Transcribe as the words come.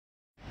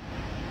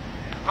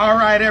All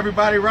right,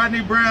 everybody, Rodney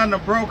Brown, the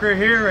broker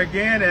here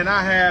again, and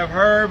I have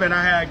Herb and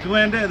I have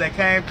Glenda. They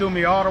came to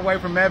me all the way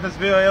from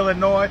Evansville,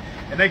 Illinois,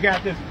 and they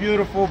got this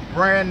beautiful,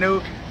 brand new,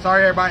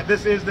 sorry everybody,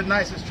 this is the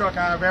nicest truck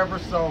I've ever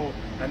sold.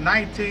 A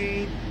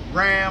 19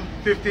 Ram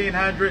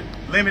 1500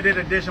 limited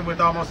edition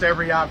with almost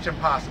every option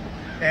possible.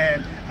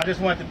 And I just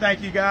want to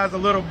thank you guys a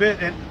little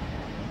bit and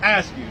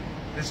ask you,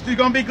 this is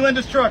going to be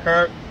Glenda's truck,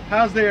 Herb.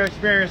 How's their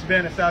experience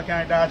been in South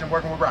County Dodge and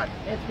working with Rodney?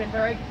 It's been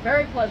very,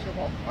 very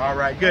pleasurable. All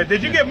right, good.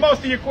 Did you get most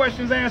of your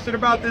questions answered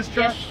about this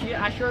truck?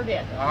 Yes, I sure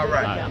did. All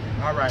right,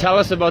 all right. Tell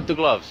us about the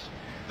gloves.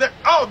 The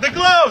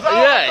gloves!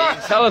 Oh, yeah,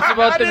 tell us about the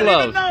gloves. I didn't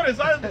even notice.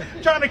 I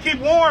was trying to keep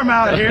warm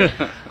out here.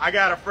 I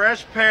got a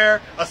fresh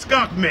pair of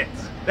skunk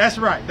mitts. That's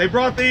right. They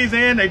brought these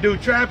in. They do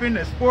trapping,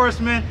 they're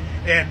sportsmen,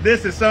 and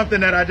this is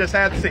something that I just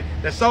had to see.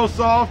 They're so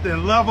soft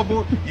and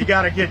lovable, you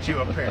got to get you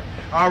a pair.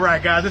 All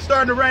right, guys, it's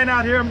starting to rain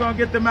out here. I'm going to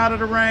get them out of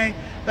the rain.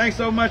 Thanks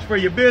so much for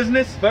your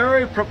business.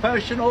 Very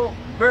professional,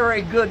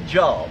 very good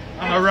job.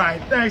 All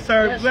right, thanks,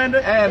 Herb. Yes.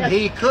 Glenda. And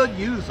he could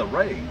use a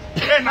raise.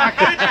 And I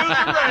could use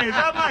a raise.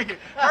 I like it.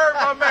 Herb,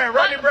 my man.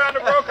 Rodney Brown, the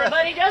broker.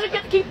 But he doesn't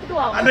get to keep the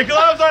gloves. And the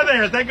gloves are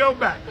theirs. They go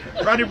back.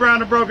 Rodney Brown,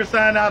 the broker,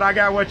 sign out. I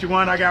got what you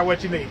want. I got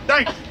what you need.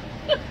 Thanks.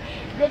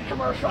 Good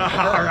commercial.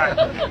 All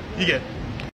right. You get it.